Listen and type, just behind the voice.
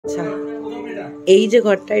আচ্ছা, এই যে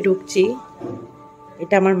ঘরটায় ঢুকছি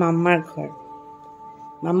এটা আমার মাম্মার ঘর।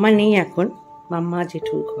 মাম্মা নেই এখন, মাম্মা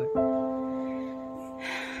জেঠুর ঘর।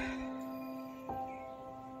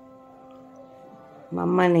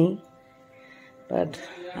 মাম্মা নেই, বাট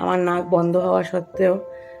আমার নাক বন্ধ হওয়া সত্ত্বেও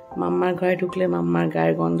মাম্মার ঘরে ঢুকলে মাম্মার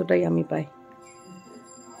গায়ের গন্ধটাই আমি পাই।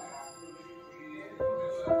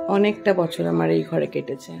 অনেকটা বছর আমার এই ঘরে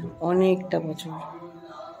কেটেছে, অনেকটা বছর।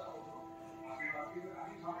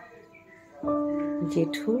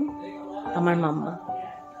 জেঠু, আমার মাম্মা।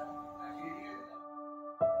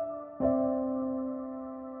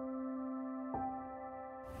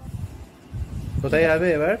 কোথায় যাবে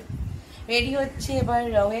এবার? রেডি হচ্ছে, এবার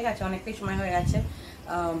হয়ে গেছে, অনেকটাই সময় হয়ে গেছে।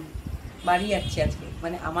 বাড়ি যাচ্ছি আজকে,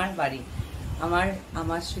 মানে আমার বাড়ি,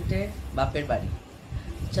 আমার স্ট্রিটের বাপের বাড়ি।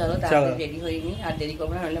 চলো তাড়াতাড়ি রেডি হইনি, আর দেরি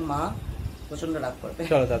করবো না, নাহলে মা প্রচন্ড রাগ করবে।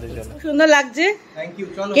 চলো তাড়াতাড়ি চলো। সুন্দর লাগছে। Thank you.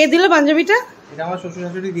 চলো। কে দিল পাঞ্জাবিটা? এটা আমার শ্বশুর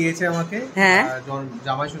শাশুড়ি দিয়েছে আমাকে। হ্যাঁ,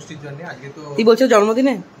 জামাইষষ্ঠীর জন্য। আজকে তো তুই বলছো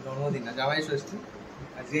জন্মদিনে? জন্মদিন না, জামাইষষ্ঠী।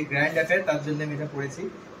 আজকে গ্র্যান্ড অ্যাফেয়ার, তার জন্য আমি এটা পরেছি।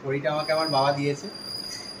 ঘড়িটা আমাকে আমার বাবা দিয়েছে,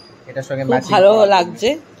 এটার সঙ্গে ম্যাচিং। ভালো লাগছে,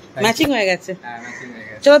 ম্যাচিং হয়ে গেছে। হ্যাঁ, ম্যাচিং হয়ে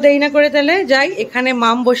গেছে। চলো দেরি না করে তাহলে যাই। এখানে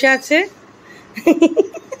মাম বসে আছে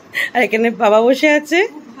আর এখানে বাবা বসে আছে।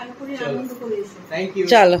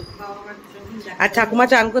 চলো। আর ঠাকুমা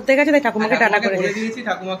চান করতে গেছে, তাই ঠাকুমাকে টাটা করে দিয়েছি।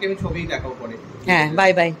 ঠাকুমাকে আমি ছবি দেখাবো পরে। হ্যাঁ,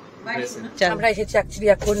 বাই বাই। আমরা এসেছি অ্যাকচুয়ালি,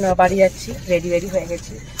 এখন বাড়ি যাচ্ছি, রেডি হয়ে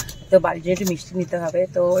গেছি। তো বাড়ির জন্য একটু মিষ্টি নিতে হবে।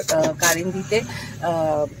 তো কারিন্দিতে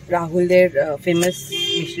রাহুলের ফেমাস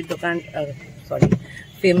মিষ্টির দোকান,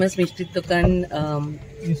 ফেমাস মিষ্টির দোকান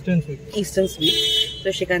ইস্টার্ন সুইট। তো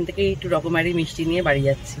সেখান থেকে একটু রকমারি মিষ্টি নিয়ে বাড়ি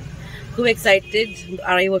যাচ্ছি। খুব এক্সাইটেড,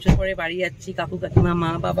 2.5 বছর পরে বাড়ি যাচ্ছি। কাকু কাকিমা, মা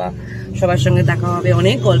বাবা সবার সঙ্গে দেখা হবে,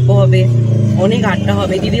 অনেক গল্প হবে, অনেক আড্ডা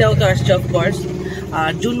হবে। দিদিরাও তো আসছে অফকোর্স।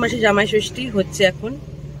 আর জুন মাসে জামাইষষ্ঠী হচ্ছে, এখন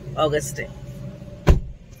অগস্টে।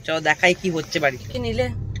 চলো দেখাই কি হচ্ছে বাড়িতে। কি নিলে?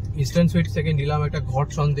 ইস্টার্ন সুইট থেকে নিলাম একটা ঘট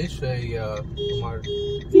সন্দেশ, তোমার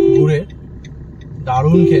গুড়ের,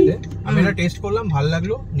 দারুণ খেতে। আমি এটা টেস্ট করলাম, ভালো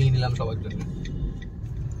লাগলো, নিয়ে নিলাম সবার জন্য।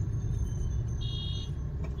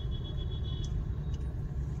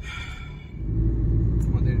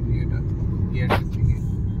 আমাদের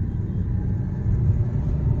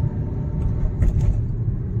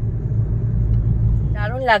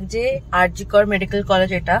দারুণ লাগছে। আরজিকর মেডিকেল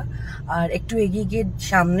কলেজ এটা, আর একটু এগিয়ে গিয়ে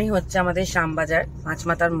সামনেই হচ্ছে আমাদের শ্যামবাজার,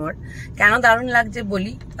 মাছমাতার মোড়। কেন দারুণ লাগছে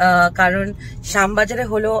বলি, কারণ শ্যামবাজারে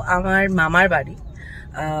হলো আমার মামার বাড়ি,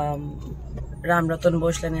 রামরতন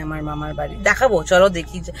বসলেন আমার মামার বাড়ি। দেখাবো, চলো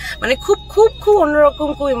দেখি। মানে খুব খুব খুব অন্যরকম,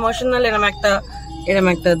 খুব ইমোশনাল এরম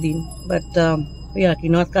একটা দিন। বাট ওই আর কি,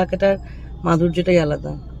 নর্থ কলকাতার মাধুর্যটাই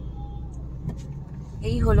আলাদা।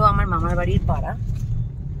 এই হলো আমার মামার বাড়ির পাড়া।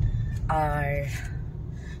 আর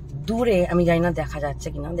দূরে, আমি জানি না দেখা যাচ্ছে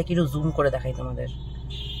কিনা, দেখি একটু জুম করে দেখাই তোমাদের।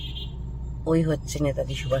 ওই হচ্ছে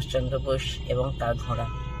নেতাজি সুভাষচন্দ্র বোস এবং তার ঘোড়া।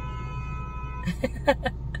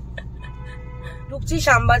 ঢুকছি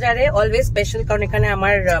শ্যামবাজারে, অলওয়েজ স্পেশাল, কারণ এখানে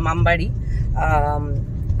আমার মামবাড়ি।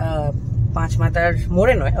 পাঁচমাতার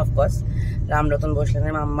মোড়ে নয়, অফকোর্স রামরতন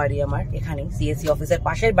বসলেনের মামবাড়ি আমার এখানেই, সিএসসি অফিসের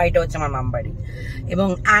পাশের বাড়িটা হচ্ছে আমার মামবাড়ি। এবং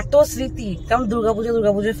এত স্মৃতি, কারণ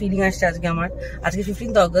দুর্গাপুজোর ফিলিং আসছে আজকে আমার। আজকে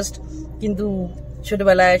 15 অগস্ট, কিন্তু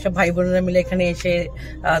ছোটবেলায় সব ভাই বোনেরা মিলে এখানে এসে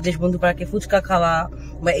দেশবন্ধু পার্কে ফুচকা খাওয়া,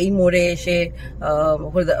 বা এই মোড়ে এসে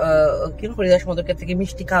হরিদাস মোদকের থেকে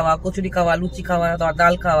মিষ্টি খাওয়া, কচুরি খাওয়া, লুচি খাওয়া,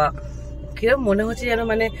 ডাল খাওয়া, কিরকম মনে হচ্ছে যেন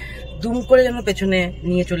মানে দুম করে যেন পেছনে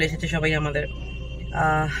নিয়ে চলে এসেছে সবাই আমাদের।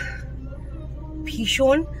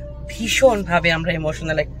 ভীষণ ভীষণ ভাবে আমরা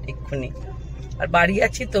ইমোশনাল এক্ষুনি। আর বাড়ি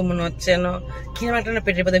আছি তো মনে হচ্ছে যেন কিরকম একটা না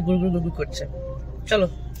পেটের পাতায় গুড়গুড় গুড়গুড় করছে। চলো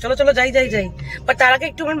চলো চলো, যাই। বাট তার আগে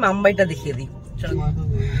একটু আমার মামবাড়িটা দেখিয়ে দিই। চলো।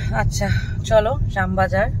 আচ্ছা চলো,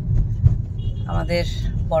 শ্যামবাজার আমাদের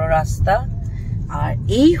বড় রাস্তা, আর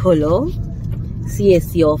এই হলো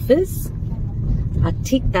সিএসসি অফিস, আর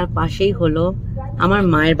ঠিক তার পাশেই হলো আমার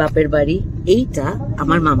মায়ের বাপের বাড়ি। এইটা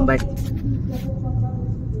আমার মামবাড়ি।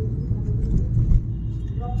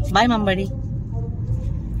 বাই মামবাড়ি।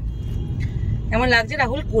 কেমন লাগছে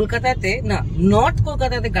রাহুল কলকাতাতে, না নর্থ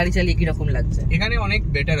কলকাতাতে গাড়ি চালিয়ে কিরকম লাগছে? এখানে অনেক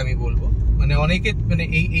বেটার আমি বলবো, মানে অনেকে মানে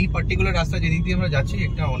এই পার্টিকুলার রাস্তা যেদিক দিয়ে আমরা যাচ্ছি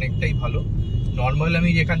এটা অনেকটাই ভালো। নর্মাল আমি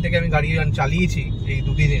যেখান থেকে আমি গাড়ি চালিয়েছি এই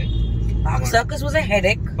 2 দিনে, Park Circus was a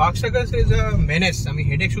headache. Park Circus is a menace. আমি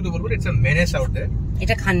হেডেক শুধু বলবো, it's a menace out there.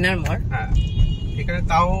 এটা খান্নার মোড়। হ্যাঁ, এখানে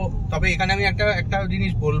তাও, তবে এখানে আমি একটা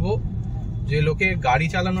জিনিস বলবো, যে লোকে গাড়ি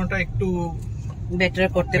চালানোটা একটু বেটার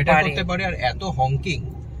করতে পারে। আর এত হংকিং,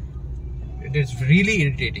 ইট ইজ রিয়েলি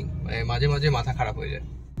ইরিটেটিং, মানে মাঝে মাঝে মাথা খারাপ হয়ে যায়।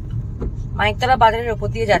 মাইকতলা বাজারের উপর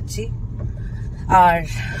দিয়ে যাচ্ছি, আর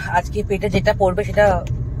আজকে পেটে যেটা পড়বে সেটা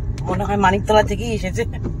মনে হয় মানিকতলা থেকেই এসেছে।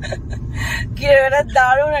 কিরকম একটা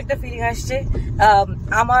দারুণ একটা ফিলিং আসছে।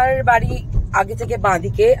 আমার বাড়ি আগে থেকে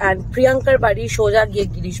বাঁদিকে, আর প্রিয়াঙ্কার বাড়ি সোজা গিয়ে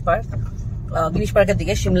গিরিশ পার্কের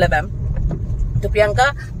দিকে, সিমলা ব্যাম। তো প্রিয়াঙ্কা,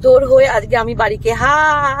 তোর হয়ে আজকে আমি বাড়িকে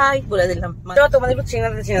হাই বলে দিলাম। তোমাদের একটু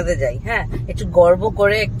চেনাতে যাই, হ্যাঁ, একটু গর্ব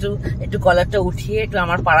করে একটু কলারটা উঠিয়ে একটু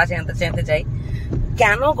আমার পাড়া চেনাতে যাই।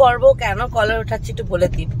 কেন গর্ব, কেন কলার উঠাচ্ছি একটু বলে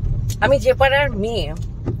দিই। আমি যে পাড়ার মেয়ে,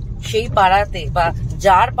 সেই পাড়াতে বা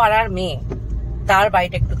যার পাড়ার মেয়ে, তার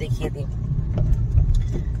বাড়িটা একটু দেখিয়ে দিই।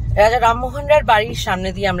 রাজা রামমোহন রায়ের বাড়ির সামনে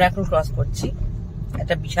দিয়ে আমরা এখন ক্রস করছি,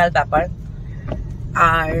 একটা বিশাল ব্যাপার।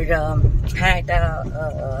 আর হ্যাঁ, এটা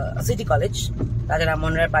সিটি কলেজ। রাজা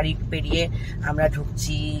রামমোহন রায়ের বাড়ি পেরিয়ে আমরা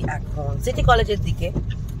ঢুকছি এখন সিটি কলেজের দিকে।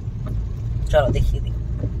 চলো দেখিয়ে দিই।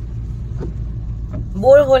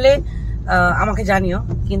 বোর হলে আমাকে জানিও,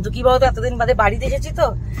 কিন্তু কি বলতো, এতদিন বাদে বাড়িতে এসেছি তো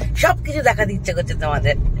সবকিছু দেখাতে ইচ্ছে করছে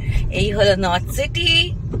তোমাদের। এই হলো নর্থ সিটি।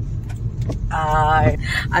 আর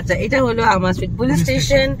আচ্ছা, এটা হলো আমার স্ট্রিট পুলিশ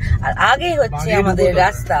স্টেশন, আর আগে হচ্ছে আমাদের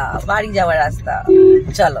রাস্তা, বাড়ি যাওয়ার রাস্তা।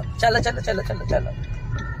 চলো চলো চলো চলো চলো চলো।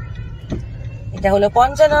 এটা হলো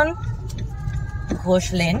পঞ্চানন ঘোষ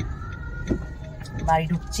লেন। বাড়ি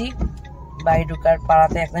ঢুকছি, বাড়ি ঢুকার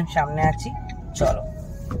পাড়াতে একদম সামনে আছি। চলো,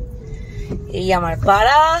 এই আমার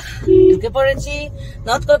পাড়া, ঢুকে পড়েছি।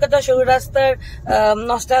 নর্থ কলকাতা সরু রাস্তার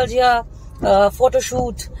নস্টালজিয়া,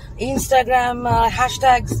 ফটোশুট, ইনস্টাগ্রাম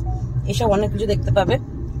হ্যাশট্যাগস, এসব অনেক কিছু দেখতে পাবে।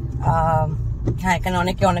 হ্যাঁ, এখানে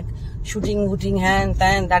অনেকে অনেক শুটিং উটিং হ্যান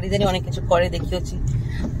ত্যান দাঁড়িয়ে অনেক কিছু করে, দেখিয়েছি।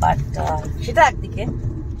 বাট সেটা একদিকে,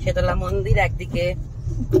 শেতলা মন্দির একদিকে,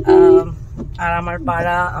 আর আমার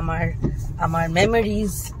পাড়া, আমার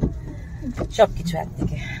মেমোরিজ, সবকিছু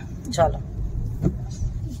একদিকে। চলো,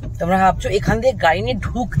 তোমরা ভাবছো এখান দিয়ে গাড়ি নিয়ে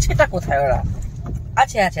ঢুকছেটা কোথায় ওরা?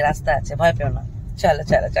 আছে রাস্তা আছে, ভয় পেও না। চলো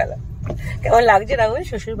চলো চলো। কেমন লাগছে রাহুল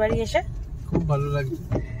শ্বশুর বাড়ি এসে? খুব ভালো লাগছে।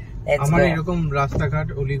 আমার এরকম রাস্তাঘাট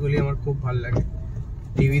অলিগলি আমার খুব ভালো লাগে।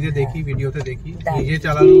 টিভিতে দেখি, ভিডিওতে দেখি, নিজে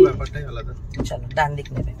চালানোর ব্যাপারটাই আলাদা। চলো, ডান দিক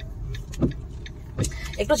নেবে।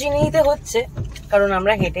 একটু চিনে নিতে হচ্ছে, কারণ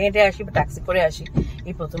আমরা হেঁটে হেঁটে আসি বা ট্যাক্সি করে আসি।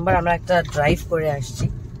 এই প্রথমবার আমরা একটা ড্রাইভ করে আসছি।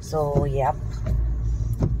 সো ইয়াপ,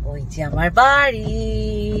 ওই যে আমার বাড়ি।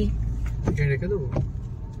 রেখে দেবো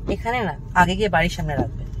এখানে না, আগে গিয়ে বাড়ির সামনে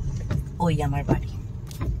রাখবে। ওই আমার বাড়ি।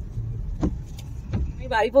 আমি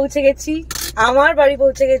বাড়ি পৌঁছে গেছি, আমার বাড়ি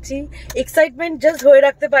পৌঁছে গেছি। এক্সাইটমেন্ট জাস্ট ধরে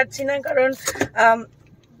রাখতে পারছি না, কারণ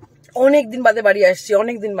অনেকদিন বাদে বাড়ি আসছি,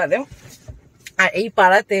 অনেকদিন বাদে। আর এই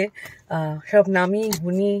পাড়াতে সব নামি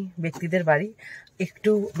গুণী ব্যক্তিদের বাড়ি।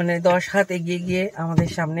 একটু মানে 10 হাত এগিয়ে গিয়ে আমাদের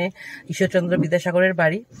সামনে ঈশ্বরচন্দ্র বিদ্যাসাগরের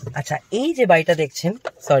বাড়ি। আচ্ছা, এই যে বাড়িটা দেখছেন,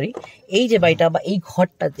 সরি, এই যে বাড়িটা বা এই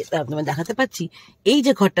ঘরটা যেটা আপনাদের দেখাতে পাচ্ছি, এই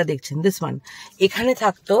যে ঘরটা দেখছেন, দিস ওয়ান, এখানে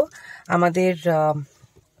থাকতো আমাদের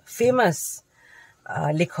ফেমাস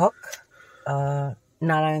লেখক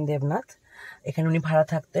নারায়ণ দেবনাথ। এখানে উনি ভাড়া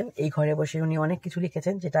থাকতেন। এই ঘরে বসে উনি অনেক কিছু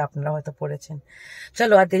লিখেছেন, যেটা আপনারা হয়তো পড়েছেন।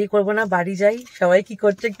 চলো, আর দেরি করবো না, বাড়ি যাই। সবাই কি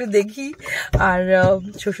করছে একটু দেখি। আর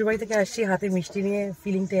শ্বশুরবাড়ি থেকে আসছি হাতে মিষ্টি নিয়ে,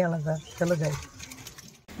 ফিলিংটাই আলাদা। চলো যাই।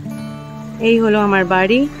 এই হলো আমার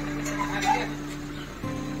বাড়ি।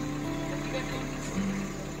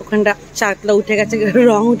 ওখানটা চাকলা উঠে গেছে,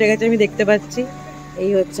 রং উঠে গেছে, আমি দেখতে পাচ্ছি।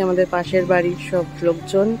 এই হচ্ছে আমাদের পাশের বাড়ির সব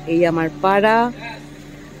লোকজন। এই আমার পাড়া,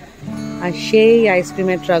 আর সেই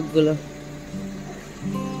আইসক্রিমের ট্রাকগুলো।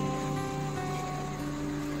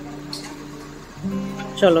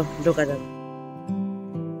 চলো ঢোকা যাক।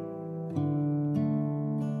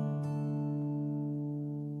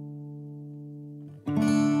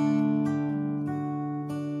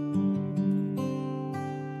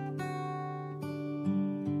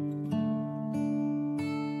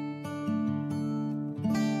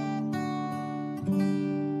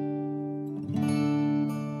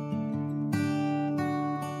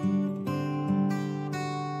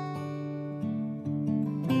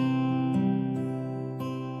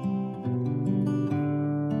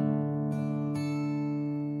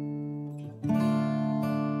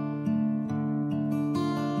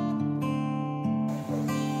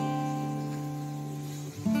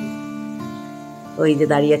 ওই যে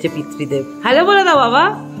দাঁড়িয়ে আছে পিতৃদেব। হ্যালো বলে দাও বাবা।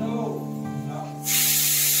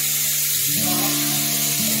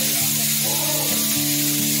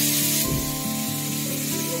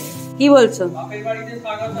 কি বলছো?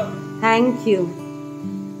 Thank you.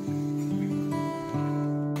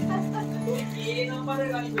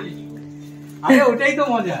 আরে ওটাই তো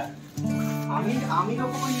মজা। আমি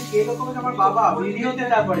যখন এরকম আমার বাবা ভিডিওতে,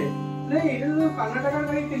 তারপরে এটা তো কর্ণাটকের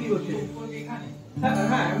গাড়ি তেলি হচ্ছে।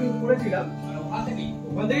 হ্যাঁ, আমি করেছিলাম,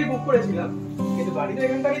 ওখান থেকে বুক করেছিলাম, কিন্তু গাড়ি তো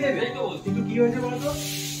এখানকারই দেবে। কিন্তু কি হয়েছে বলতো,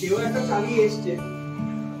 কেউ একটা চালিয়ে এসছে,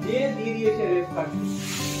 দিয়ে দিয়েছে রেড কার্ড,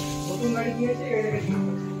 নতুন গাড়ি নিয়েছে, গাড়িটাকে ঠিক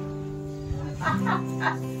করছে।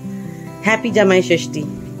 হ্যাপি জামাই ষষ্ঠী।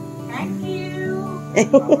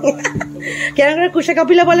 কেন করে কুশা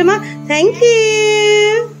কাপিলা বলে মা থ্যাংক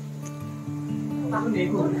ইউ।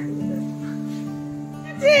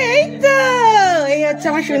 এই তো এই হচ্ছে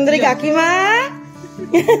আমার সুন্দরী কাকিমা।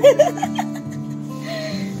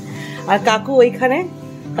 আর কাকু ওইখানে,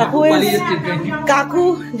 কাকু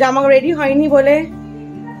জামা রেডি হয়নি বলে।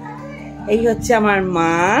 এই হচ্ছে আমার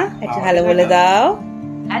মা, একটা হ্যালো বলে দাও।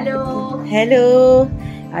 Hello hello.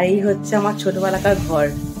 আর এই হচ্ছে আমার ছোটবেলাকার ঘর,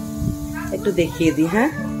 একটু দেখিয়ে দিই। হ্যাঁ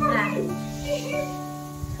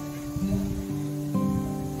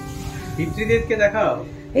পিতৃদেবকে দেখাও।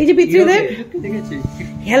 এই যে পিতৃদেব,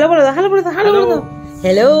 হ্যালো বলে দাও, হ্যালো বলে দাও, হ্যালো বলে দাও,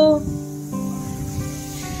 হ্যালো।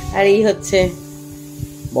 আর এই হচ্ছে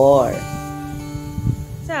বর।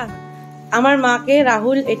 আচ্ছা আমার মাকে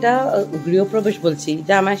রাহুল এটা গৃহপ্রবেশ বলছি,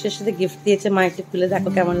 জামাইয়ের সাথে গিফট দিয়েছে। মা একটু খুলে দেখো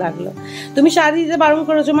কেমন লাগলো। তুমি শাড়ি দিতে বারণ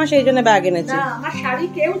করেছো মা, সেই জন্য ব্যাগ এনেছি। না আমার শাড়ি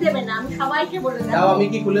কেউ দেবে না, আমি সবাইকে বলে দেব। দাও, আমি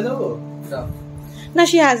কি খুলে দেবো? দাও না,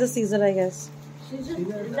 she has a scissor I guess।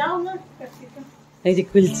 দাও না, এই যে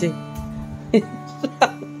খুলছে।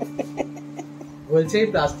 বলছে এই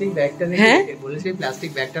প্লাস্টিক ব্যাগটা নাকি, হ্যাঁ বলছে এই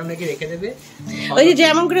প্লাস্টিক ব্যাগটা নাকি রেখে দেবে। ওই যে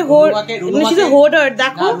যেমন করে হোর্ডার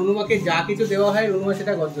দেখো, রুনুমাকে যা কিছু দেওয়া হয় রুনুমা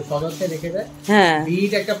সেটা সযত্নে রেখে দেয়। হ্যাঁ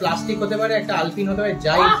বিট একটা প্লাস্টিক হতে পারে, একটা আলপিন হতে পারে,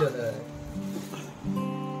 যাই হতে পারে।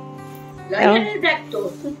 লাইটারের ব্যাগ তো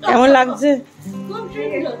কেমন লাগছে? খুব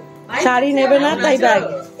সুন্দর। শাড়ি নেবে না তাই ব্যাগ।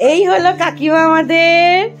 এই হলো কাকিমা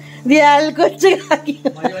আমাদের, দেয়াল করছে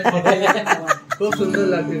কাকিমা। খুব সুন্দর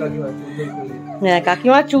লাগছে কাকিমা। হ্যাঁ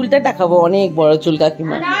কাকিমার চুলটা দেখাবো, অনেক বড় চুল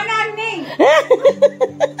কাকিমা। না না নেই,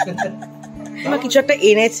 কিছু একটা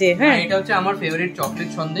এনেছে। হ্যাঁ এটা হচ্ছে আমার ফেভারিট চকলেট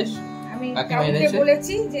সন্দেশ। আমি কাকিমা কাকুকে এনেছে।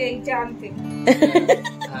 বলেছি যে এইটা আনতে।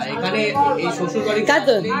 এখানে এই শ্বশুর বাড়ি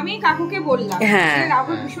আমি কাকুকে বললাম হ্যাঁ যে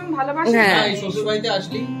রাহুল ভীষণ ভালোবাসে। হ্যাঁ এই শ্বশুর বাড়িতে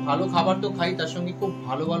আসলেই ভালো খাবার তো খাই, তার সঙ্গে খুব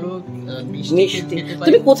ভালো ভালো মিষ্টি মিষ্টি। খেতে পাই।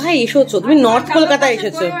 তুমি কোথায় এসেছো? তুমি নর্থ কলকাতায়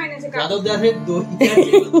এসেছো? যাদবদারের দই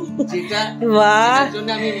যেটা, বাহ, এর জন্য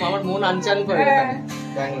আমি আমার মন আনচান করে এখানে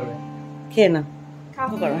ব্যাঙ্গালোরে। খেয়ে না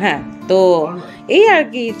করো। হ্যাঁ তো এই আর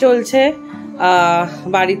কি চলছে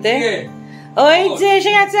বাড়িতে। ওই যে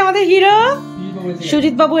এসে গেছে আমাদের হিরো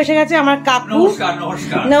সুজিত বাবু, এসে গেছে আমার কাকু।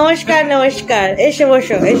 নমস্কার নমস্কার, এসে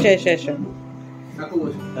বসো, এসো এসো এসো।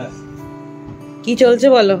 কি চলছে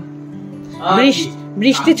বলো?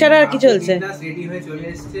 বৃষ্টি ছাড়া আর কি চলছে? রেডি হয়ে চলে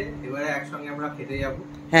এসেছে, এবারে একসঙ্গে আমরা খেতে যাব।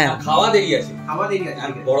 হ্যাঁ খাওয়া দেরি আছে,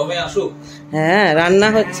 গরমে আসুক। হ্যাঁ রান্না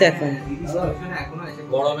হচ্ছে এখন। এখনো এসে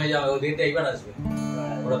গরমে যাবে, ওদের এইবার আসবে,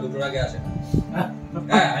 ওরা দুটোর আগে আসে না।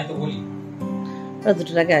 হ্যাঁ আমি তো বলি ওরা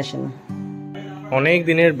দুটোর আগে আসে না। অনেক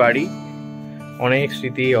দিনের বাড়ি, অনেক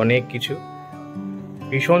স্মৃতি, অনেক কিছু।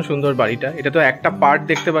 ভীষণ সুন্দর বাড়িটা। এটা তো একটা পার্ট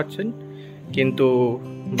দেখতে পাচ্ছেন, কিন্তু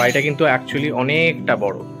বাড়িটা কিন্তু অ্যাকচুয়ালি অনেকটা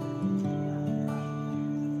বড়।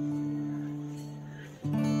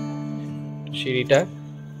 সিঁড়িটা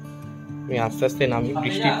আমি আস্তে আস্তে নামি,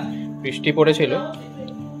 বৃষ্টি পড়েছিল।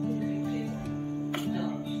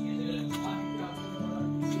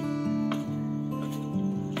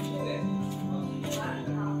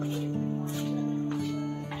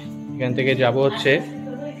 এখান থেকে যাব হচ্ছে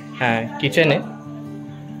হ্যাঁ কিচেনে।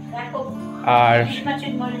 আর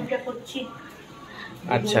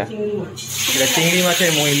আচ্ছা, এটা চিংড়ি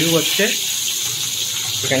মাছের মইলু হচ্ছে।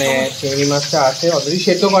 এখানে চিংড়ি মাছটা আছে, অলরেডি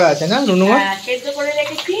সেদ্ধ করা আছে না রুনুমা? সেদ্ধ করে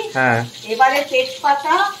রেখেছি। হ্যাঁ এবারে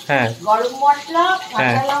তেজপাতা, হ্যাঁ গরম মশলা,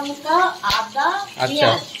 হ্যাঁ। কাঁচা লঙ্কা, আদা, আচ্ছা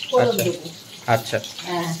পেঁয়াজ ফোড়ন আচ্ছা দেবো। আচ্ছা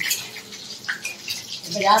হ্যাঁ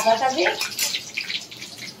এবারে আদাটা দে।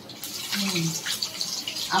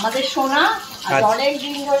 আমাদের সোনা আর আচ্ছা। অনেক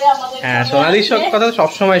দিন ধরে আমাদের হ্যাঁ সোনালির সব কথা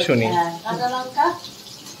সবসময় শুনি। হ্যাঁ কাঁচা লঙ্কা,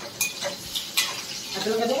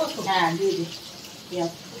 হ্যাঁ দিয়ে দে,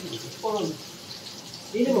 পেঁয়াজ ফোড়ন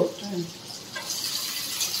দিয়ে দেবো।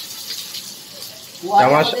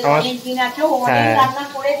 অনেকদিন আছে, ও অনেক রান্না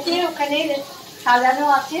করেছে, ওখানে সাজানো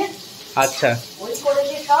আছে। আচ্ছা ওই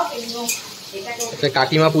করেছে সব এগুলো। এটাকে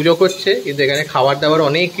কাকিমা পুজো করছে, কিন্তু এখানে খাবার দাবার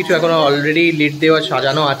অনেক কিছু এখনো অলরেডি লিড দেওয়া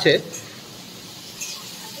সাজানো আছে।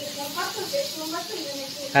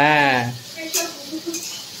 হ্যাঁ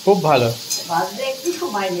খুব ভালো। বাজতে একটু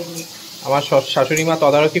সময় নেবে। আমার শাশুড়ি মা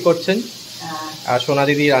তদারকি করছেন, হ্যাঁ আর সোনা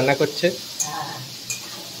দিদি রান্না করছে। হ্যাঁ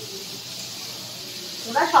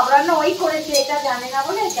ওরা সব রান্না ওই করেছে, এটা জানে না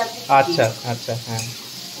বলে। আচ্ছা আচ্ছা হ্যাঁ,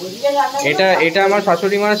 এটা আমার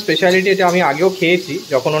শাশুড়ি মার স্পেশালিটি। এটা আমি আগেও খেয়েছি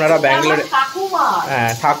যখন ওনারা ব্যাঙ্গালোরে।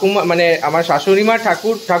 হ্যাঁ ঠাকুমা মানে আমার শাশুড়ি মার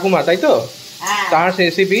ঠাকুমা তাই তো, তার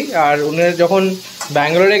রেসিপি। আর উনারা যখন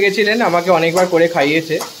ব্যাঙ্গালোরে গেছিলেন আমাকে অনেকবার করে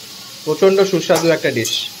খাইয়েছে। প্রচন্ড সুস্বাদু একটা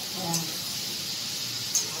ডিশ।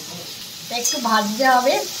 একটু ভাজতে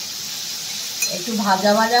হবে। একটু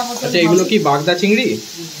ভাজা ভাজা মতো। আচ্ছা এগুলো কি বাগদা চিংড়ি?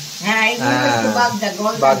 হ্যাঁ এগুলো একটু বাগদা,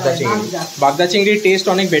 বাগদা চিংড়ি। বাগদা চিংড়ির টেস্ট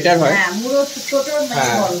অনেক বেটার হয়। হ্যাঁ মুড়ো ছোট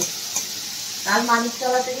মানে বড়। কাল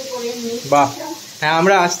মানিকতলা থেকে করে নিই। বাহ, হ্যাঁ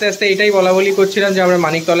আমরা আস্তে আস্তে এটাই বলা বলি করছিলাম যে আমরা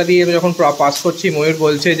মানিকতলা দিয়ে যখন পাস করছি, ময়ূর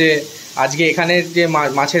বলছে যে আজকে এখানের যে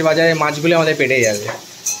মাছের বাজারে মাছগুলো আমাদের পেটে যাবে।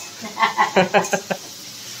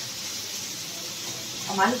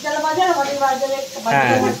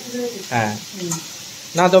 হ্যাঁ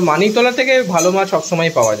না তো মানিকতলা থেকে ভালো মাছ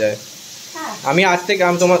সবসময় পাওয়া যায়। আমি আজ থেকে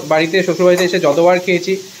আমি তোমার বাড়িতে শ্বশুর বাড়িতে এসে যতবার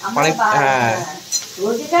খেয়েছি অনেক, হ্যাঁ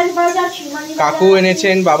কাকু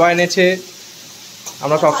এনেছেন, বাবা এনেছে,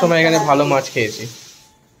 আমরা সবসময় এখানে ভালো মাছ খেয়েছি।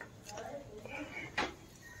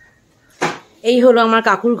 এই হলো আমার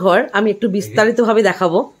কাকুর ঘর, আমি একটু বিস্তারিত ভাবে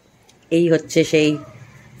দেখাবো। এই হচ্ছে সেই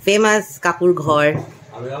ফেমাস কাকুর ঘর।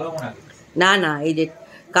 না না, এই যে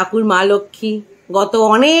কাকুর মা লক্ষ্মী, গত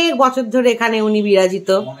অনেক বছর ধরে এখানে উনি বিরাজিত,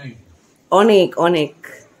 অনেক অনেক।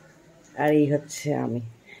 আর এই হচ্ছে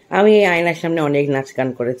আমি এই আয়নার সামনে অনেক নাচ গান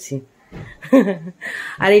করেছি।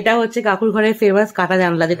 আর এটা হচ্ছে কাকুর ঘরের ফেমাস কাটা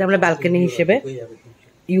জানলা, যেটা আমরা ব্যালকনি হিসেবে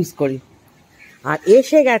ইউজ করি। আর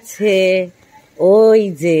এসে গেছে ওই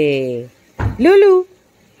যে লুলু,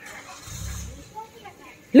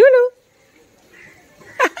 লুলু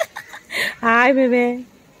হাই বেবে,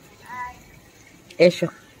 এসো।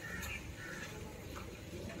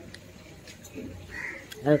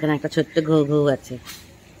 আর ওখানে একটা ছোট্ট ঘু ঘু আছে।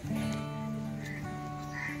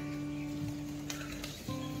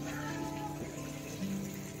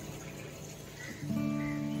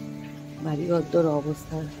 বাড়িঘর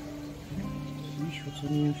অবস্থা কি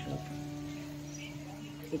শোচনীয় সব।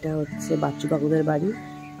 এটা হচ্ছে বাচ্চু কাকুদের বাড়ি,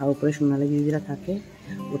 আর উপরে সোনালী দিদিরা থাকে।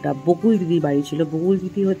 ওটা বকুল দিদির বাড়ি ছিল। বকুল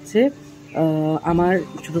দিদি হচ্ছে আমার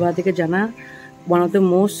ছোটোবেলা থেকে জানা one of the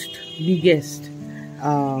most biggest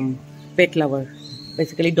pet lover,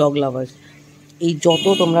 basically dog লাভার। এই যত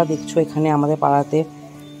তোমরা দেখছো এখানে আমাদের পাড়াতে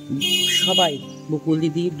সবাই বকুল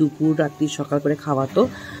দিদি দুপুর রাত্রি সকাল করে খাওয়াতো।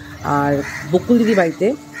 আর বকুল দিদি বাড়িতে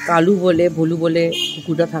কালু বলে ভলু বলে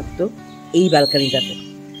কুকুরটা থাকতো এই ব্যালকানিটাতে।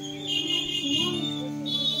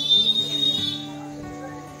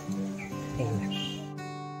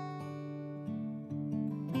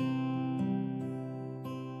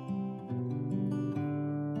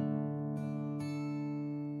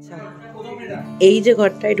 এই যে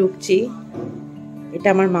ঘরটায় ঢুকছি, এটা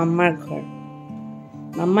আমার মাম্মার ঘর।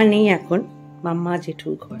 মাম্মা নেই এখন, মাম্মা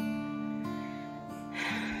জেঠুর ঘর।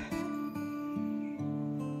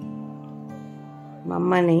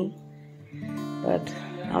 মাম্মা নেই, বাট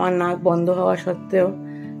আমার নাক বন্ধ হওয়া সত্ত্বেও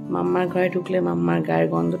মাম্মার ঘরে ঢুকলে মাম্মার গায়ের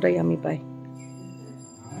গন্ধটাই আমি পাই।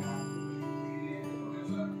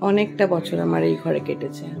 অনেকটা বছর আমার এই ঘরে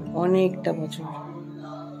কেটেছে, অনেকটা বছর।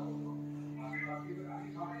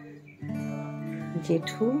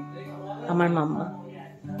 জেঠু আমার মাম্মা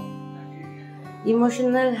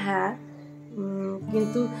ইমোশনাল, হ্যাঁ,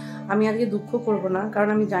 কিন্তু আমি আজকে দুঃখ করব না, কারণ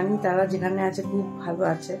আমি জানি তারা যেখানে আছে খুব ভালো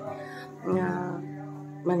আছে,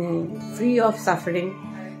 মানে ফ্রি অফ সাফারিং।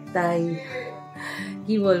 তাই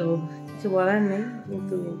কি বলবো, কিছু বলার নেই।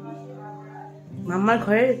 কিন্তু মাম্মার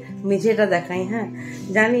ঘরের মেঝেটা দেখাই। হ্যাঁ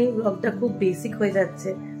জানি ব্লগটা খুব বেসিক হয়ে যাচ্ছে,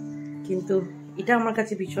 কিন্তু এটা আমার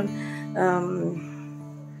কাছে ভীষণ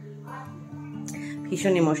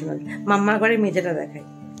ভীষণ ইমোশনাল। মাম্মার ঘরের মেঝেটা দেখাই,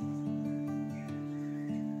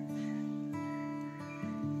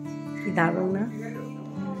 কি দারুণ না?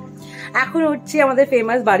 এখন উঠছি আমাদের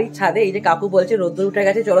ফেমাস বাড়ির ছাদে। এই যে কাকু বলছে রোদ্দুর উঠে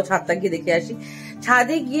গেছে, চলো ছাদটা গিয়ে দেখে আসি।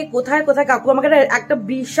 ছাদে গিয়ে কোথায় কোথায় কাকু আমাকে একটা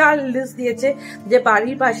বিশাল লিস্ট দিয়েছে যে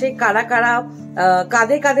বাড়ির পাশে কারা কারা,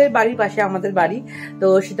 কাদের কাদের বাড়ির পাশে আমাদের বাড়ি, তো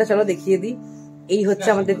সেটা চলো দেখিয়ে দিই। এই হচ্ছে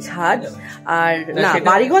আমাদের ছাদ। আর না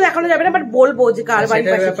বাড়িঘর দেখানো যাবে না, বাট বলবো যে কার বাড়ির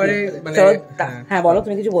পাশে। হ্যাঁ বলো,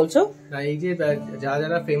 তুমি কিছু বলছো। এই যে যারা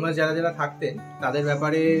যারা ফেমাস যারা যারা থাকতেন তাদের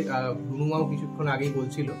ব্যাপারে রুনুমাও কিছুক্ষণ আগেই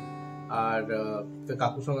বলছিল, আর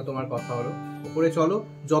কাকুর সঙ্গে তোমার কথা হলো। উপরে চলো,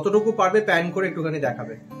 যতটুকু পারবে প্যান করে একটুখানি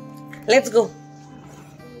দেখাবে। Let's go.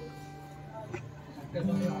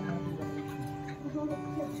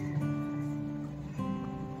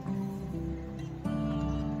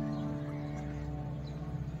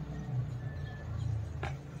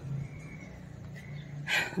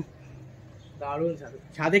 দারুণ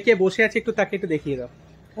ছাদে কে বসে আছে একটু তাকে একটু দেখিয়ে দাও।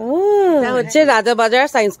 এটা হচ্ছে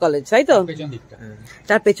রাজাবাজার সায়েন্স কলেজ, তাই তো? পেছন দিকটা,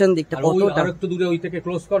 তার পেছন দিকটা কতটা একটু দূরে, ওই থেকে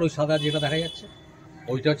ক্লোজ কর, ওই সাদা যেটা দেখা যাচ্ছে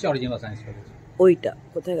ওইটা হচ্ছে অরিজিনাল সায়েন্স কলেজ। ওইটা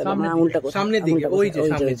কোথায় গেল? আঙুলটা কোথায়? সামনের দিকে, ওই যে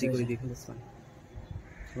সামনের দিকে, ওই দিকে।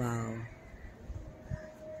 ওয়াও,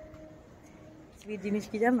 সুইট জিনিস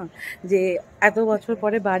কি জানো, যে এত বছর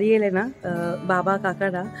পরে বাড়ি এলে না বাবা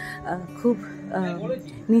কাকারা খুব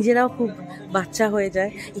নিজেরাও খুব বাচ্চা হয়ে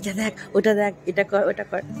যায়, এটা দেখ ওটা দেখ এটা কর ওটা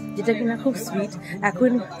কর, যেটা কিনা খুব সুইট।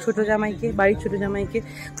 এখন ছোটো জামাইকে, বাড়ির ছোটো জামাইকে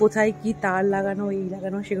কোথায় কি তার লাগানো এই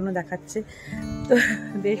লাগানো সেগুলো দেখাচ্ছে, তো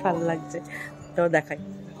বেশ ভালো লাগছে। তো দেখাই,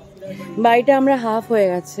 বাড়িটা আমরা হাফ হয়ে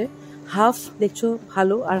গেছে, হাফ দেখছো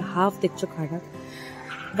ভালো আর হাফ দেখছো খারাপ,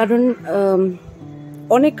 কারণ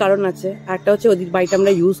অনেক কারণ আছে। একটা হচ্ছে ওদিক বাড়িটা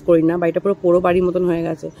আমরা ইউজ করি না, বাড়িটা পুরো পোড়ো বাড়ির মতন হয়ে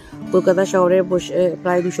গেছে। কলকাতা শহরে বসে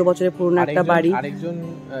প্রায় 200 বছরের পুরনো একটা বাড়ি। আরেকজন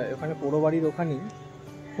ওখানে পোড়ো বাড়ির ওখানে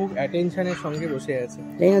খুব অ্যাটেনশনের সঙ্গে বসে আছে,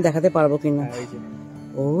 জানি না দেখাতে পারবো কিনা।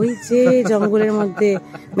 ওই যে জঙ্গলের মধ্যে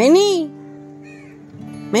মেনি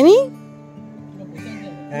মেনি,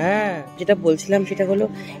 হ্যাঁ যেটা বলছিলাম সেটা হলো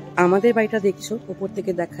আমাদের বাড়িটা দেখছো উপর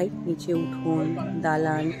থেকে দেখাই, নিচে উঠোন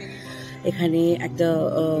দালান, এখানে একটা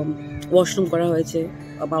ওয়াশরুম করা হয়েছে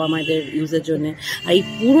বাবা মায়েদের ইউজের জন্য। আর এই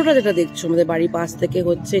পুরোটা যেটা দেখছো আমাদের বাড়ির পাশ থেকে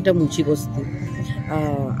হচ্ছে এটা মুচি বস্তি,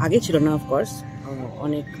 আগে ছিল না অফকোর্স,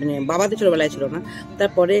 অনেক মানে বাবাদের ছোটবেলায় ছিল না,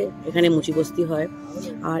 তারপরে এখানে মুচি বস্তি হয়।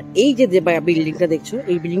 আর এই যে বিল্ডিংটা দেখছো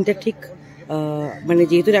এই বিল্ডিংটা ঠিক মানে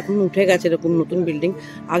যেহেতু এখন উঠে গেছে এরকম নতুন বিল্ডিং,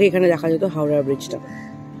 আগে এখানে দেখা যেত হাওড়া ব্রিজটা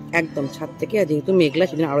একদম ছাদ থেকে, আর যেহেতু মেঘলা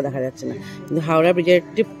সেদিন আরো দেখা যাচ্ছে না, কিন্তু হাওড়া ব্রিজের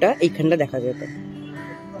টিপটা এইখানটা দেখা যেত।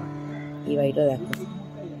 এই বাড়িটা দেখো,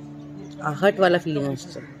 আহাটওয়ালা ফিলিং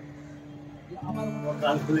আসছে।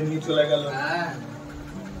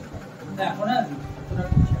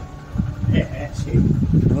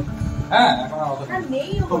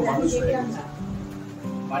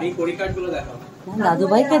 দাদু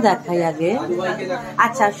ভাইকে দেখাই আগে।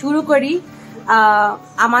 আচ্ছা শুরু করি,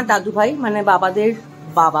 আমার দাদু ভাই মানে বাবাদের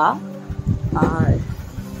বাবা, আর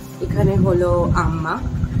এখানে হলো আম্মা।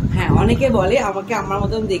 হ্যাঁ অনেকে বলে আমাকে আম্মার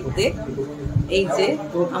মতন দেখতে, এই যে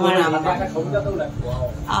আমার আম্মা।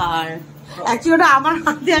 আর অ্যাকচুয়ালি ওটা আমার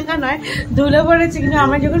হাতে আঁকা নয়, ধুলে পড়েছে, কিন্তু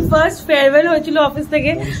আমার যখন ফার্স্ট ফেয়ারওয়েল হয়েছিল অফিস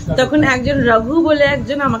থেকে তখন একজন রঘু বলে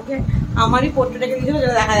একজন আমাকে আমারই পোর্ট্রেট এঁকে দিয়েছিল,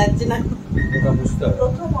 যেটা দেখা যাচ্ছে না।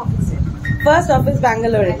 প্রথম অফিসে, ফার্স্ট অফিস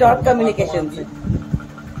ব্যাঙ্গালোরে, টপ কমিউনিকেশনসে।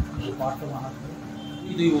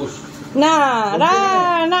 না না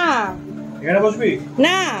না এখানে বসবি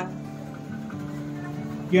না,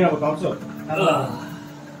 কি না থামস আপ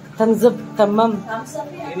থামস আপ তামাম।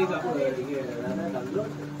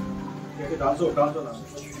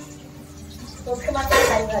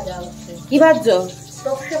 কি ভাজছো?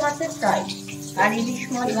 টপসে মাছের ফ্রাই আর ইলিশ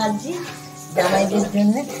মাছ ভাজি জামাইদের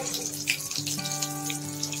জন্য।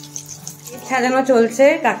 সাজানো চলছে,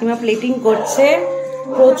 কাকিমা প্লেটিং করছে,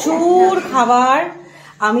 প্রচুর খাবার।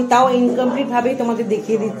 আমি তাও ইনকমপ্লিট ভাবেই তোমাদের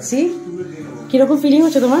দেখিয়ে দিচ্ছি। কিরকম ফিলিং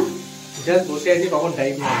হচ্ছে তোমার? জাস্ট বসে আছি, কখন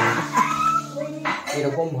টাইম হবে।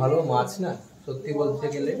 এরকম ভালো মাছ না সত্যি বলতে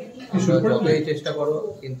গেলে যতই চেষ্টা করো,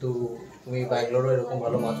 কিন্তু তুমি ব্যাঙ্গালোরও এরকম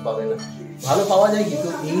ভালো মাছ পাবে না। ভালো পাওয়া যায় কিন্তু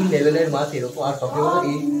এই লেভেলের মাছ এরকম, আর সবচেয়ে বড়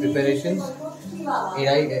এই প্রিপারেশন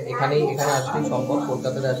এরাই এখানে আসলেই সম্ভব,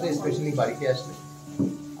 কলকাতাতে আসলে স্পেশালি বাড়িতে আসলে।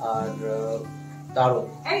 আর দারুণ,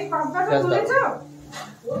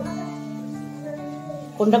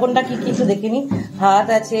 কোনটা কোনটা কি কিছু দেখিনি। ভাত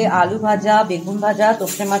আছে, আলু ভাজা, বেগুন ভাজা,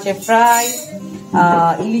 তোপসে মাছের ফ্রাই,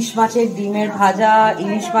 ইলিশ মাছের ডিমের ভাজা,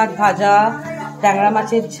 ইলিশ মাছ ভাজা, ট্যাংরা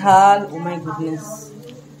মাছের ঝাল। ও my goodness,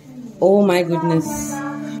 O my goodness.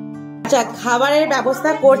 আচ্ছা খাবারের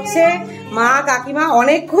ব্যবস্থা করছে মা কাকিমা,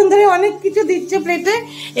 অনেকক্ষণ ধরে অনেক কিছু দিচ্ছে প্লেটে।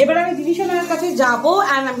 এবার আমি দিদিসোনার কাছে যাবো,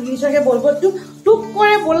 আর আমি দিদিসোনাকে বলবো একটু টুক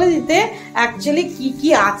করে বলে দিতে অ্যাকচুয়ালি কি কি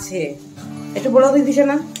আছে, একটু বলো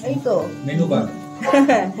দিদিসোনা। এই তো মেনু কার্ড,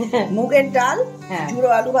 মুগের ডাল, হ্যাঁ। ঝুড়ো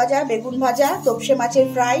আলু ভাজা, বেগুন ভাজা, তোপসে মাছের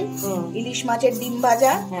ফ্রাই, ইলিশ মাছের ডিম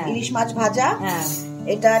ভাজা, হ্যাঁ। ইলিশ মাছ ভাজা, হ্যাঁ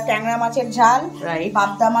এটা ট্যাংরা মাছের ঝাল, রাইট,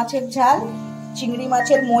 পাবদা মাছের ঝাল, চিংড়ি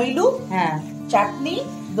মাছের মইলু, হ্যাঁ, চাটনি,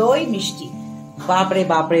 দই, মিষ্টি। বাপরে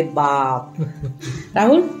বাপরে বাপ।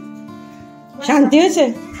 রাহুল শান্তি হয়েছে?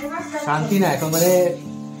 শান্তি না এখন, মানে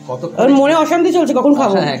কত ওর মনে অশান্তি চলছে, কখন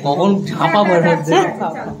খাবো? হ্যাঁ কখন ঝাপা পড়ে হচ্ছে।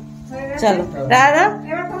 চলো রাধা,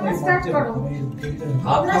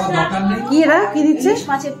 ভাত খাওয়ার দরকার নেই। কি এরা কি দিচ্ছে? ইলিশ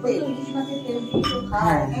মাছের তেল,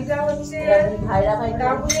 হ্যাঁ ভাইরা ভাইরা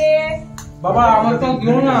বাবা আমার তো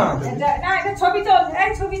দিও না।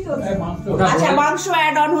 আচ্ছা মাংস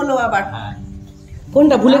অ্যাড অন হলো আবার,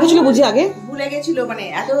 কোনটা ভুলে গেছিল বুঝি আগে? ভুলে গেছিল, মানে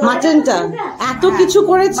এত মাটনটা এত কিছু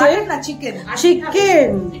করেছে, না চিকেন, চিকেন,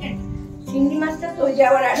 চিংড়ি মাছটা তো ওই যে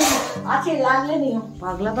আবার আছে লাগলে নিও।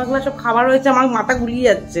 পাগলা পাগলা সব খাবার হয়েছে, আমার মাথা গুলিয়ে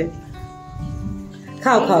যাচ্ছে।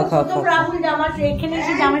 খাও খাও খাও খাও। রাহুল জামা এখানে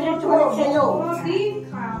এসে জামাটা খেলো,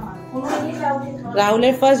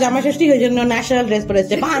 রাহুলের ফার্স্ট জামা ষষ্ঠী, ওই জন্য ন্যাশনাল ড্রেস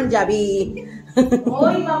পরেছে, পাঞ্জাবি।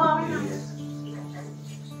 ওই বাবা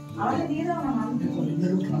আমাকে দিয়ে দাও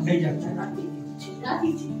না,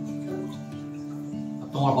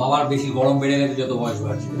 তোমার বাবার বেশি গরম বেড়ে গেছে যত বয়স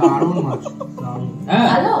বাড়ছে। দারুণ মাছ, হ্যাঁ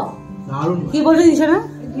ভালো দারুণ কি বলছো দিশা না?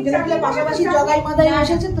 পাশাপাশি জগাই মাদাই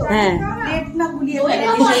এসেছে তো হ্যাঁ পেট না গুলিয়ে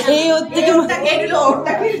এই ওর থেকে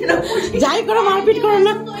যাই করো মারপিট করো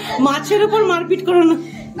না, মাছের উপর মারপিট করো না।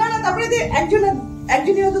 না না তারপরে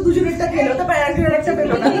একজনই হয়তো দুজনেরটা খেলো, তারপর একজনের একটা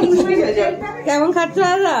পেলো না, মুশকিল হয়ে যায়। কেমন খাচ্ছ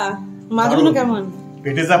আলা? মাছগুলো কেমন?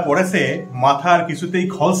 পেটে যা পড়েছে মাথা আর কিছুতেই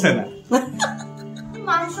খলছে না।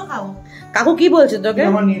 মাংস খাও। কাকু কি বলছে তোকে?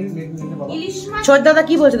 ইলিশ মাছ ছোট দাদা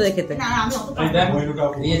কি বলছে তোদের খেতে? না আমি অত এই দেখ,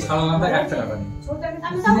 নিয়ে ছাড়লাম না 1 টাকা করে।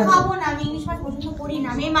 আমি সব খাবো না, আমি ইলিশ মাছ পছন্দ করি না,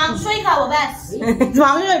 আমি মাংসই খাবো ব্যাস।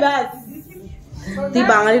 বাঙালি ব্যাস, তুই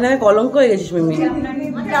বাঙালি নামে কলঙ্ক হয়ে গেছিস মিমি।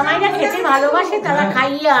 জামাইরা খেতে ভালোবাসে, তারা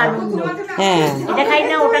খাইয়ে আনন্দ। হ্যাঁ এটা খাই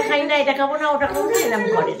না, ওটা খাই না, এটা খাবো না, ওটা খাবো না, এরকম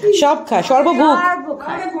করে না। সব খায়, সর্বভুক। সর্ব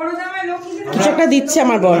খায়। কিছু একটা দিচ্ছে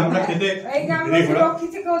আমার বর। আমরা খেতে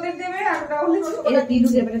এটা দিলু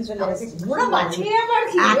দেবে চলে আসছে। ওরা বাঁচিয়ে আবার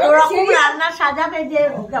কি এত রকম রান্নার সাজাবে যে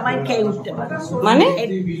জামাই খেয়ে উঠতে পারে। মানে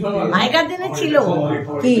আগেকার দিনে ছিল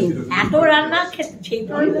কি এত রান্না ছিল,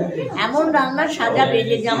 এমন রান্নার সাজাবে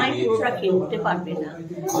যে জামাই পুরোটা খেয়ে উঠতে পারবে না।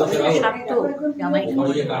 স্বার্থ জামাই ওই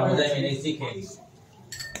যে কারণ যায় মেনেছি খেয়ে।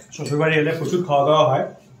 শ্বশুরবাড়ি এলে প্রচুর খাওয়া দাওয়া হয়,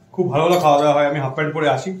 খুব ভালো ভালো খাওয়া দাওয়া হয়। আমি হাফ প্যান্ট পরে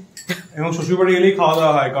আসি এবং শ্বশুরবাড়ি এলেই খাওয়া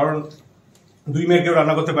দাওয়া হয়, কারণ 2 মেয়ের কেউ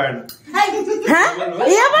রান্না করতে পারে না। হ্যাঁ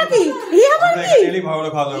এই আবার কি, এই আবার আমরা কি? এখানে এলেই ভালো ভালো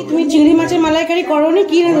খাওয়া দাওয়া করি। তুমি চিংড়ি মাছের মালাইকারি করোনি?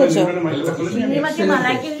 কি রেঁধেছো? চিংড়ি মাছের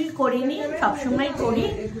মালাইকারি করিনি, সবসময় করি।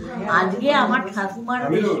 আজকে আমার ঠাকুমার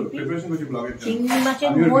আমি তো রেসিপি প্রিপারেশন করছি ব্লগের জন্য। চিংড়ি মাছের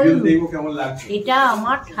আমি ওর ঝোল। ভিডিও দেখবো কেমন লাগছে। এটা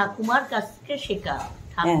আমার ঠাকুমার কাছ থেকে শেখা।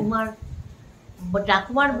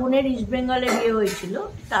 ঠাকুমার বোনের ইস্ট বেঙ্গলে বিয়ে হয়েছিল,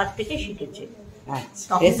 তার থেকে শিখেছে।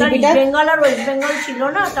 তখন রেসিপিটা ইস্ট বেঙ্গল আর ওয়েস্ট বেঙ্গল ছিল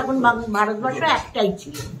না, তখন ভারতবর্ষ একটাই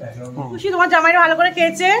ছিল। খুশি তোমার জামাইরা ভালো করে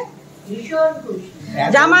খেয়েছে? ভীষণ খুশি।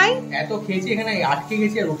 জামাই এত খেয়েছি এখানে, আটকে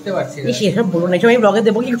গেছি আর উঠতে পারছি না। ইস এসব বলো না, আমি ব্লগে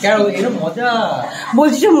দেবো কি? কেন এরকম মজা?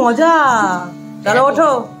 বলছিস মজা? চলো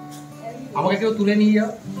ওঠো। আমাকে কেউ তুলে নিয়ে যাও।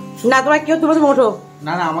 না তোমার কেউ, তুমি ওঠো।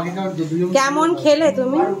 না না, আমাকে কেউ দুজন। কেমন খেলে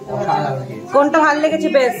তুমি? অসাধারণ খেয়েছি। কোনটা ভালো লেগেছে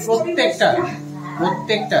বেশ?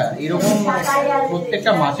 প্রত্যেকটা এরকম,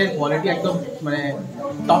 প্রত্যেকটা মাছের কোয়ালিটি একদম মানে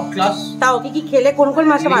টপ ক্লাস। তাও কি কি খেলে? কোন কোন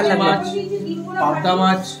মাছটা ভালো লাগলো? মাছ, পাবদা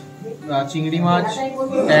মাছ, চিংড়ি মাছ,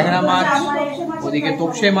 ট্যাংরা মাছ, ওদিকে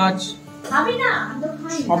তোপসে মাছ,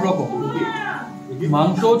 সব রকম।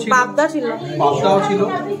 মাংসও ছিল, পাবদা ছিল, পাবদাও ছিল,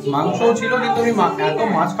 মাংসও ছিল। কিন্তু আমি এত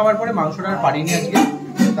মাছ খাওয়ার পরে মাংসটা আর পারিনি আজকে।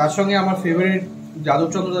 তার সঙ্গে আমার ফেভারিট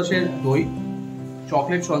যাদবচন্দ্র দাসের দই,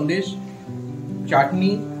 চকলেট সন্দেশ,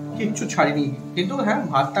 চাটনি, কিচ্ছু ছাড়িনি। কিন্তু হ্যাঁ,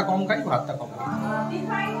 ভাতটা কম খাই।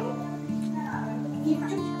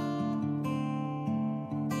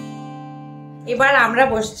 এবার আমরা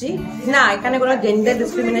বসছি না, এখানে কোনো জেন্ডার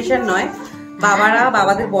ডিসক্রিমিনেশন নয়।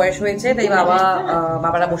 বাবাদের বয়স হয়েছে, তাই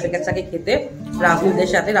বাবারা বসে গেছে আগে খেতে রাহুলদের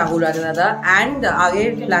সাথে, রাহুল রাজা দাদা। অ্যান্ড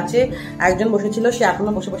আগের ক্লাসে একজন বসেছিল, সে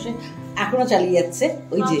এখনো চালিয়ে যাচ্ছে।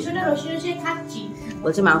 ওই যে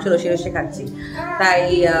বলছে মাংস রসে রসে খাচ্ছি। তাই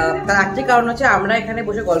তার একটি কারণ হচ্ছে আমরা এখানে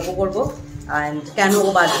বসে গল্প করবো। অ্যান্ড কেন ও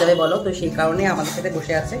বাদ যাবে বলো, তো সেই কারণে আমাদের সাথে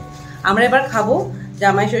বসে আছে। আমরা এবার খাবো।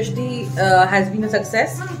 জামাইষষ্ঠী হ্যাজ বিন আ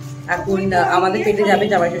সাকসেস। এখন আমাদের পেটে যাবে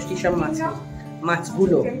জামাইষষ্ঠীর সব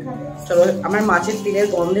মাছগুলো। চলো, আমার মাছের তেলের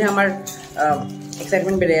গন্ধে আমার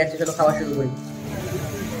এক্সাইটমেন্ট বেড়ে যাচ্ছে। চলো খাওয়া শুরু করি।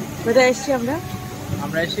 কোথায় এসছি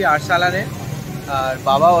আমরা এসেছি আরসালানে। আর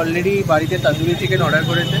বাবা অলরেডি বাড়িতে তন্দুরি চিকেন অর্ডার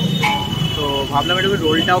করেছে, তো ভাবলাম একটু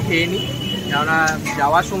রোলটাও খেয়ে নিই, কেননা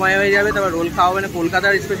যাওয়ার সময় হয়ে যাবে, তারপর রোল খাওয়া হবে না,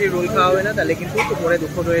 কলকাতার স্পেশালি রোল খাওয়া হবে না, তাহলে কিন্তু পরে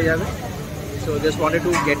দুঃখ হয়ে যাবে। So just wanted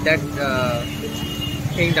to get that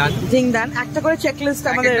thing ডান। একটা করে চেকলিস্ট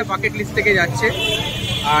আমাদের বাকেট লিস্ট থেকে যাচ্ছে।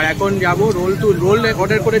 আর এখন যাবো রোল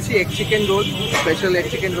অর্ডার করেছি, egg chicken roll, special egg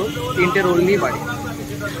chicken roll, 3টে রোল নিয়ে বাড়ি।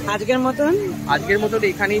 আজকের মতন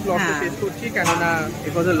এখানেই ব্লগটা শেষ করছি, কেননা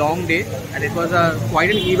ইট ওয়াজ a long day and it was a quite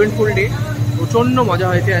an eventful day. প্রচণ্ড মজা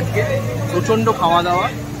হয়েছে আজকে, প্রচণ্ড খাওয়া দাওয়া।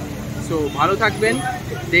 সো ভালো থাকবেন,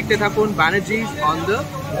 দেখতে থাকুন ব্যানার্জিস অন দ্য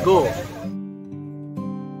গো।